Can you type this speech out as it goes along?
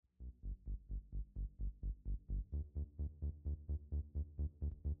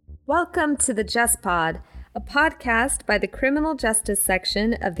Welcome to the Just Pod, a podcast by the Criminal Justice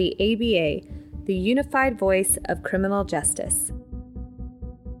Section of the ABA, the unified voice of criminal justice.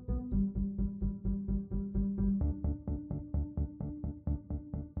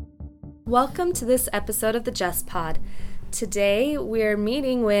 Welcome to this episode of the Just Pod. Today we're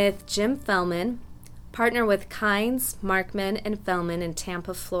meeting with Jim Fellman, partner with Kynes, Markman, and Fellman in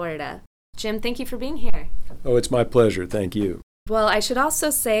Tampa, Florida. Jim, thank you for being here. Oh, it's my pleasure. Thank you. Well, I should also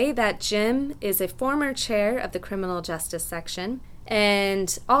say that Jim is a former chair of the Criminal Justice Section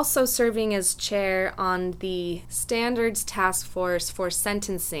and also serving as chair on the Standards Task Force for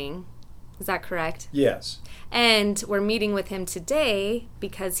Sentencing. Is that correct? Yes. And we're meeting with him today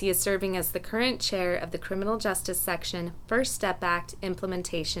because he is serving as the current chair of the Criminal Justice Section First Step Act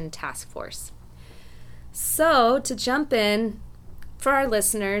Implementation Task Force. So, to jump in, for our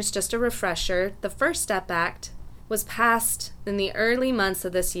listeners, just a refresher, the First Step Act was passed in the early months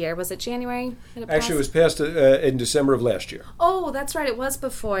of this year. Was it January? Actually, it was passed in December of last year. Oh, that's right. It was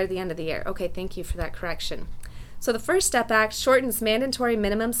before the end of the year. Okay, thank you for that correction. So the First Step Act shortens mandatory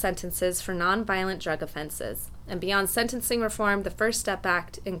minimum sentences for nonviolent drug offenses. And beyond sentencing reform, the First Step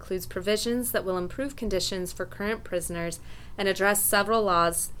Act includes provisions that will improve conditions for current prisoners and address several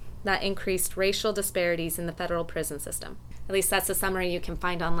laws that increased racial disparities in the federal prison system. At least that's a summary you can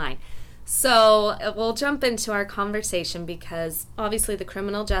find online. So we'll jump into our conversation because obviously the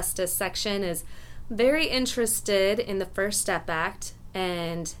Criminal Justice Section is very interested in the First Step Act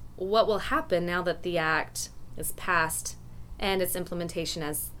and what will happen now that the act is passed and its implementation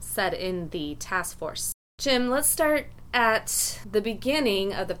as said in the task force. Jim, let's start at the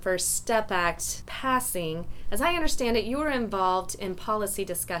beginning of the First Step Act passing. As I understand it, you were involved in policy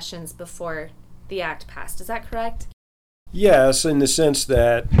discussions before the act passed. Is that correct? Yes, in the sense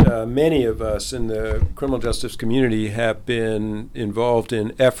that many of us in the criminal justice community have been involved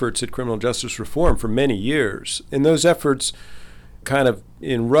in efforts at criminal justice reform for many years. And those efforts, kind of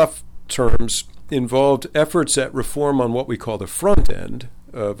in rough terms, involved efforts at reform on what we call the front end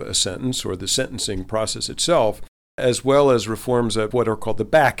of a sentence or the sentencing process itself, as well as reforms of what are called the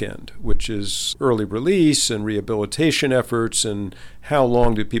back end, which is early release and rehabilitation efforts and how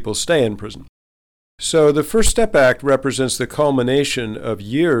long do people stay in prison. So the First Step Act represents the culmination of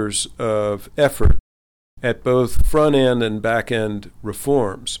years of effort at both front-end and back-end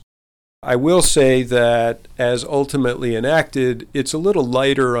reforms. I will say that as ultimately enacted, it's a little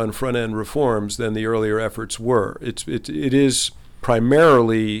lighter on front-end reforms than the earlier efforts were. It is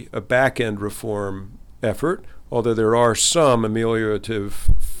primarily a back-end reform effort, although there are some ameliorative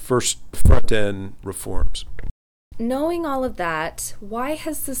front-end reforms. Knowing all of that, why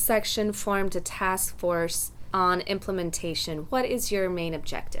has the section formed a task force on implementation? What is your main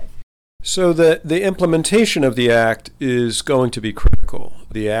objective? So the implementation of the Act is going to be critical.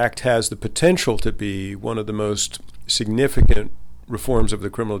 The Act has the potential to be one of the most significant reforms of the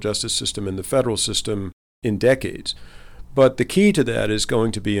criminal justice system in the federal system in decades. But the key to that is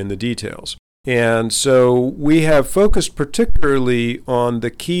going to be in the details. And so we have focused particularly on the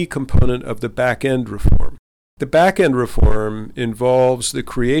key component of the back-end reform. The back-end reform involves the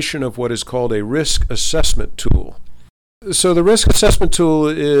creation of what is called a risk assessment tool. So the risk assessment tool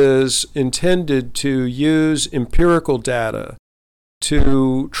is intended to use empirical data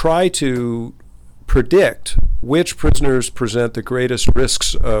to try to predict which prisoners present the greatest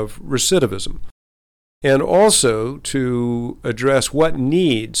risks of recidivism, and also to address what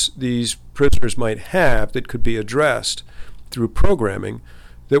needs these prisoners might have that could be addressed through programming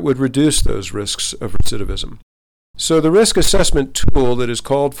that would reduce those risks of recidivism. So the risk assessment tool that is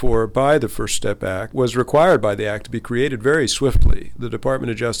called for by the First Step Act was required by the Act to be created very swiftly. The Department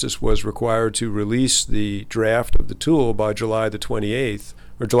of Justice was required to release the draft of the tool by July the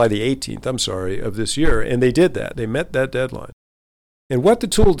 18th of this year, and they did that. They met that deadline. And what the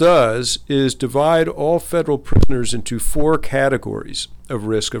tool does is divide all federal prisoners into 4 categories of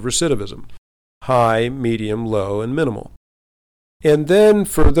risk of recidivism: high, medium, low, and minimal. And then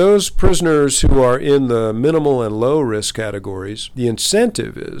for those prisoners who are in the minimal and low risk categories, the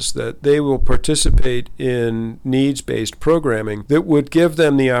incentive is that they will participate in needs-based programming that would give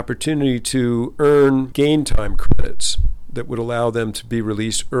them the opportunity to earn gain time credits that would allow them to be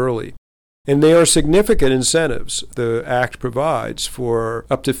released early. And they are significant incentives. The Act provides for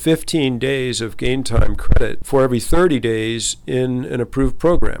up to 15 days of gain time credit for every 30 days in an approved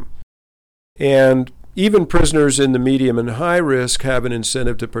program. And even prisoners in the medium and high risk have an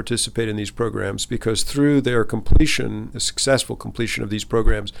incentive to participate in these programs because through their completion, the successful completion of these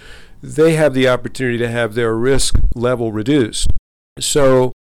programs, they have the opportunity to have their risk level reduced.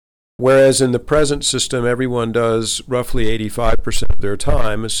 So Whereas in the present system, everyone does roughly 85% of their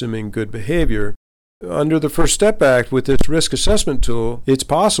time, assuming good behavior. Under the First Step Act, with this risk assessment tool, it's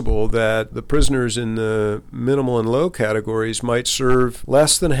possible that the prisoners in the minimal and low categories might serve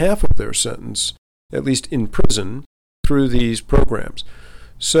less than half of their sentence, at least in prison, through these programs.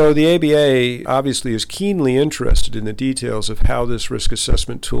 So the ABA obviously is keenly interested in the details of how this risk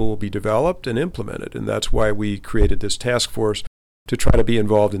assessment tool will be developed and implemented, and that's why we created this task force to try to be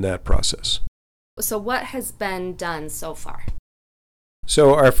involved in that process. So what has been done so far?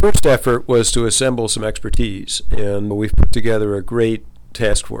 So our first effort was to assemble some expertise, and we've put together a great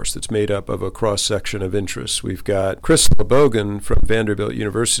task force that's made up of a cross-section of interests. We've got Chris Slebogan from Vanderbilt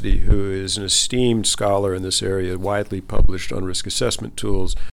University, who is an esteemed scholar in this area, widely published on risk assessment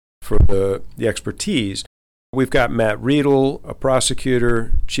tools for the expertise. We've got Matt Riedel, a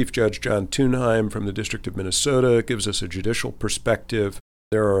prosecutor, Chief Judge John Thunheim from the District of Minnesota, gives us a judicial perspective.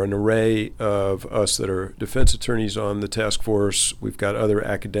 There are an array of us that are defense attorneys on the task force. We've got other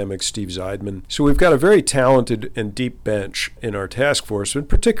academics, Steve Zeidman. So we've got a very talented and deep bench in our task force, and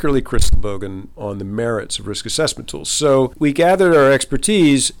particularly Chris Slebogan on the merits of risk assessment tools. So we gathered our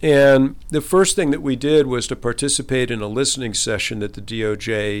expertise, and the first thing that we did was to participate in a listening session that the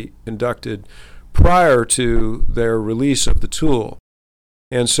DOJ conducted prior to their release of the tool.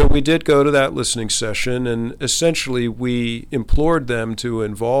 And so we did go to that listening session, and essentially we implored them to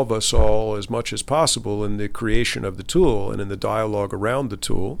involve us all as much as possible in the creation of the tool and in the dialogue around the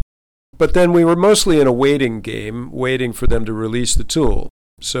tool. But then we were mostly in a waiting game, waiting for them to release the tool.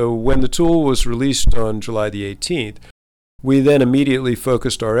 So when the tool was released on July the 18th, we then immediately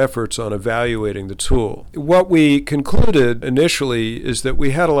focused our efforts on evaluating the tool. What we concluded initially is that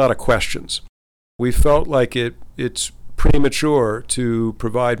we had a lot of questions. We felt like it's premature to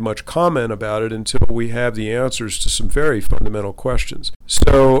provide much comment about it until we have the answers to some very fundamental questions.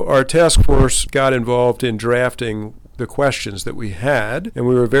 So our task force got involved in drafting the questions that we had, and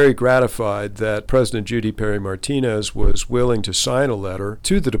we were very gratified that President Judy Perry Martinez was willing to sign a letter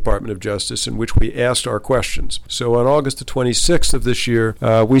to the Department of Justice in which we asked our questions. So on August the 26th of this year,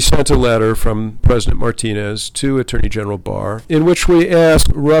 we sent a letter from President Martinez to Attorney General Barr in which we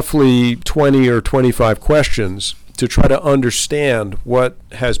asked roughly 20 or 25 questions to try to understand what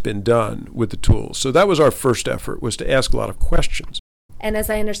has been done with the tool. So that was our first effort, was to ask a lot of questions. And as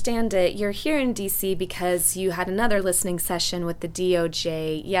I understand it, you're here in D.C. because you had another listening session with the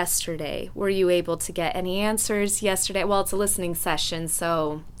DOJ yesterday. Were you able to get any answers yesterday? Well, it's a listening session,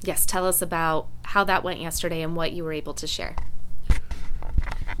 so yes, tell us about how that went yesterday and what you were able to share.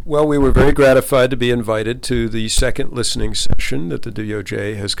 Well, we were very gratified to be invited to the second listening session that the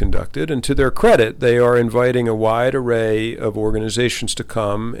DOJ has conducted, and to their credit, they are inviting a wide array of organizations to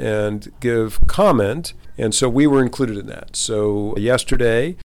come and give comment, and so we were included in that. So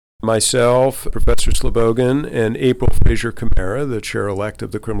yesterday, myself, Professor Slebogan, and April Frazier-Camara, the chair-elect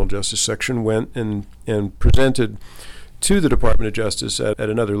of the Criminal Justice Section, went and presented to the Department of Justice at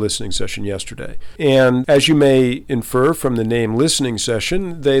another listening session yesterday. And as you may infer from the name listening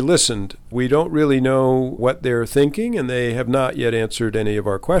session, they listened. We don't really know what they're thinking, and they have not yet answered any of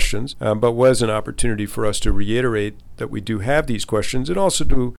our questions, but was an opportunity for us to reiterate that we do have these questions, and also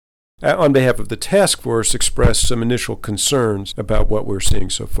to, on behalf of the task force, express some initial concerns about what we're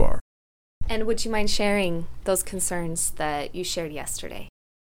seeing so far. And would you mind sharing those concerns that you shared yesterday?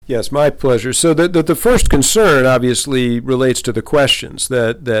 Yes, my pleasure. So the first concern obviously relates to the questions,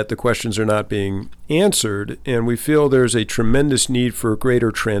 that the questions are not being answered, and we feel there's a tremendous need for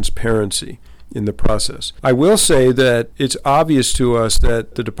greater transparency in the process. I will say that it's obvious to us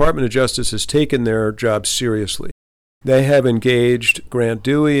that the Department of Justice has taken their job seriously. They have engaged Grant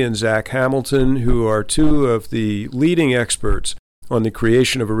Dewey and Zach Hamilton, who are two of the leading experts on the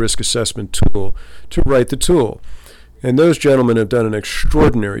creation of a risk assessment tool, to write the tool. And those gentlemen have done an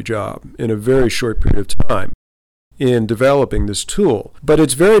extraordinary job in a very short period of time in developing this tool. But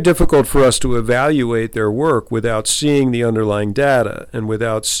it's very difficult for us to evaluate their work without seeing the underlying data and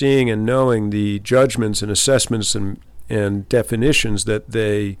without seeing and knowing the judgments and assessments and definitions that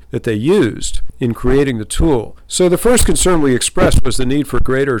they used in creating the tool. So the first concern we expressed was the need for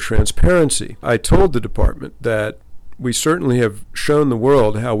greater transparency. I told the department that we certainly have shown the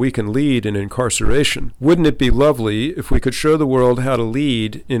world how we can lead in incarceration. Wouldn't it be lovely if we could show the world how to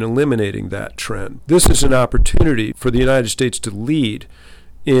lead in eliminating that trend? This is an opportunity for the United States to lead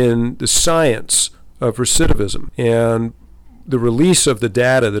in the science of recidivism, and the release of the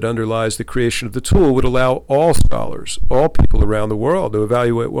data that underlies the creation of the tool would allow all scholars, all people around the world, to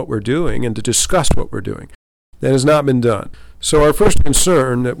evaluate what we're doing and to discuss what we're doing. That has not been done. So our first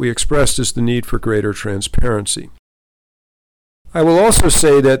concern that we expressed is the need for greater transparency. I will also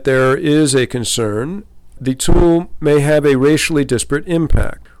say that there is a concern. The tool may have a racially disparate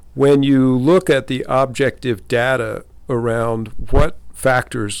impact. When you look at the objective data around what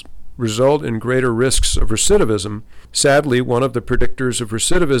factors result in greater risks of recidivism, sadly, one of the predictors of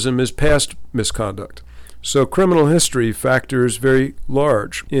recidivism is past misconduct. So criminal history factors very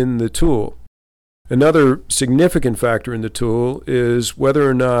large in the tool. Another significant factor in the tool is whether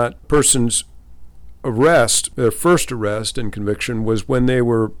or not persons arrest, their first arrest and conviction was when they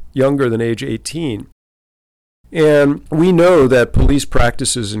were younger than age 18. And we know that police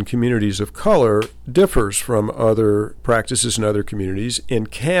practices in communities of color differs from other practices in other communities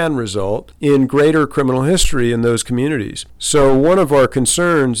and can result in greater criminal history in those communities. So one of our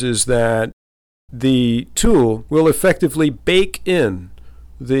concerns is that the tool will effectively bake in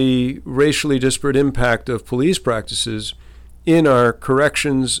the racially disparate impact of police practices in our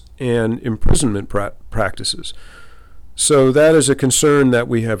corrections and imprisonment practices. So that is a concern that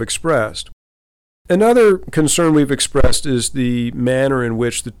we have expressed. Another concern we've expressed is the manner in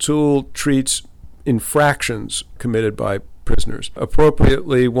which the tool treats infractions committed by prisoners.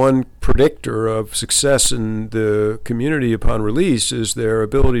 Appropriately, one predictor of success in the community upon release is their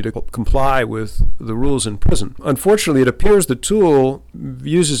ability to comply with the rules in prison. Unfortunately, it appears the tool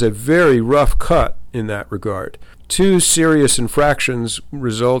uses a very rough cut in that regard. 2 serious infractions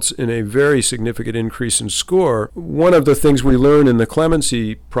results in a very significant increase in score. One of the things we learn in the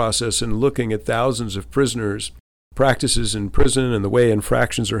clemency process in looking at thousands of prisoners' practices in prison and the way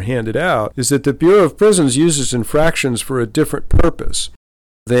infractions are handed out is that the Bureau of Prisons uses infractions for a different purpose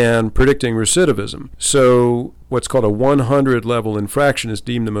than predicting recidivism. So what's called a 100 level infraction is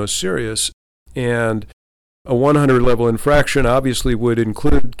deemed the most serious, and a 100 level infraction obviously would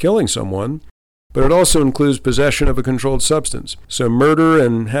include killing someone, but it also includes possession of a controlled substance. So murder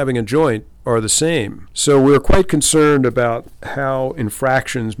and having a joint are the same. So we're quite concerned about how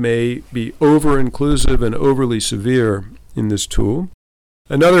infractions may be over-inclusive and overly severe in this tool.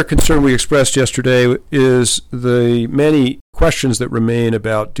 Another concern we expressed yesterday is the many questions that remain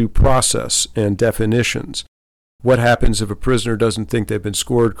about due process and definitions. What happens if a prisoner doesn't think they've been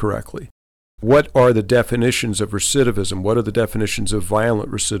scored correctly? What are the definitions of recidivism? What are the definitions of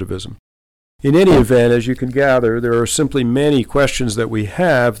violent recidivism? In any event, as you can gather, there are simply many questions that we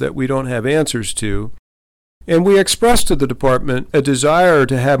have that we don't have answers to. And we expressed to the department a desire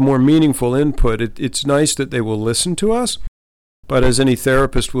to have more meaningful input. It's nice that they will listen to us, but as any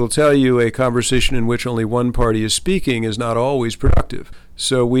therapist will tell you, a conversation in which only one party is speaking is not always productive.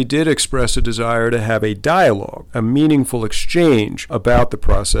 So we did express a desire to have a dialogue, a meaningful exchange about the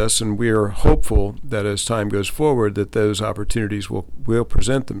process, and we are hopeful that as time goes forward that those opportunities will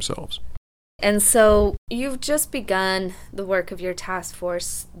present themselves. And so you've just begun the work of your task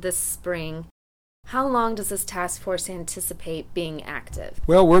force this spring. How long does this task force anticipate being active?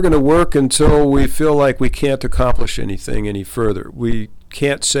 Well, we're going to work until we feel like we can't accomplish anything any further. We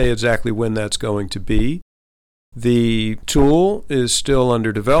can't say exactly when that's going to be. The tool is still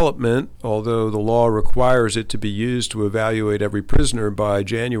under development, although the law requires it to be used to evaluate every prisoner by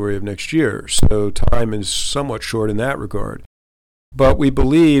January of next year. So time is somewhat short in that regard. But we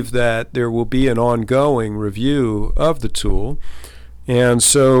believe that there will be an ongoing review of the tool, and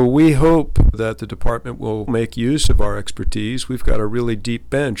so we hope that the department will make use of our expertise. We've got a really deep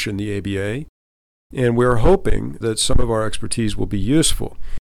bench in the ABA, and we're hoping that some of our expertise will be useful.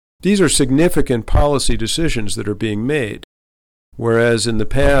 These are significant policy decisions that are being made. Whereas in the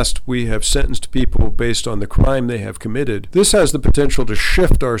past we have sentenced people based on the crime they have committed, this has the potential to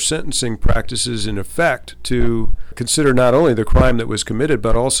shift our sentencing practices in effect to consider not only the crime that was committed,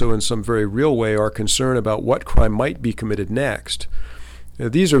 but also in some very real way our concern about what crime might be committed next.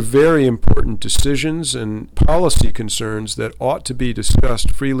 These are very important decisions and policy concerns that ought to be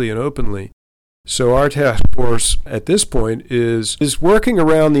discussed freely and openly. So our task force at this point is working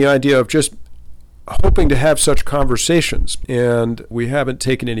around the idea of just hoping to have such conversations, and we haven't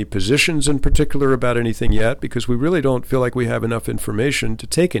taken any positions in particular about anything yet because we really don't feel like we have enough information to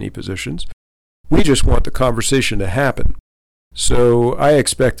take any positions. We just want the conversation to happen. So I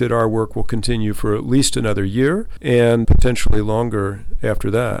expect that our work will continue for at least another year and potentially longer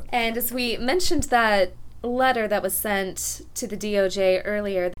after that. And as we mentioned that letter that was sent to the DOJ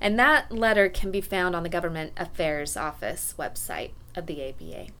earlier, and that letter can be found on the Government Affairs Office website of the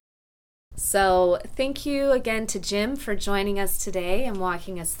ABA. So thank you again to Jim for joining us today and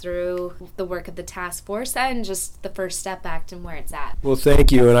walking us through the work of the task force and just the First Step Act and where it's at. Well,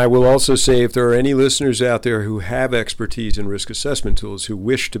 thank you. And I will also say if there are any listeners out there who have expertise in risk assessment tools who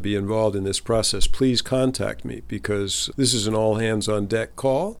wish to be involved in this process, please contact me because this is an all-hands-on-deck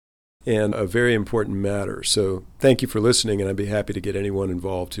call. and a very important matter. So thank you for listening, and I'd be happy to get anyone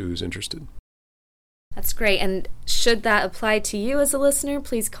involved who's interested. That's great. And should that apply to you as a listener,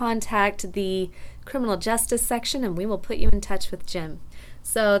 please contact the Criminal Justice section and we will put you in touch with Jim.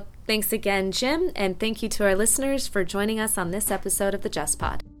 So thanks again, Jim, and thank you to our listeners for joining us on this episode of the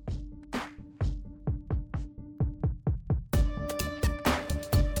JustPod.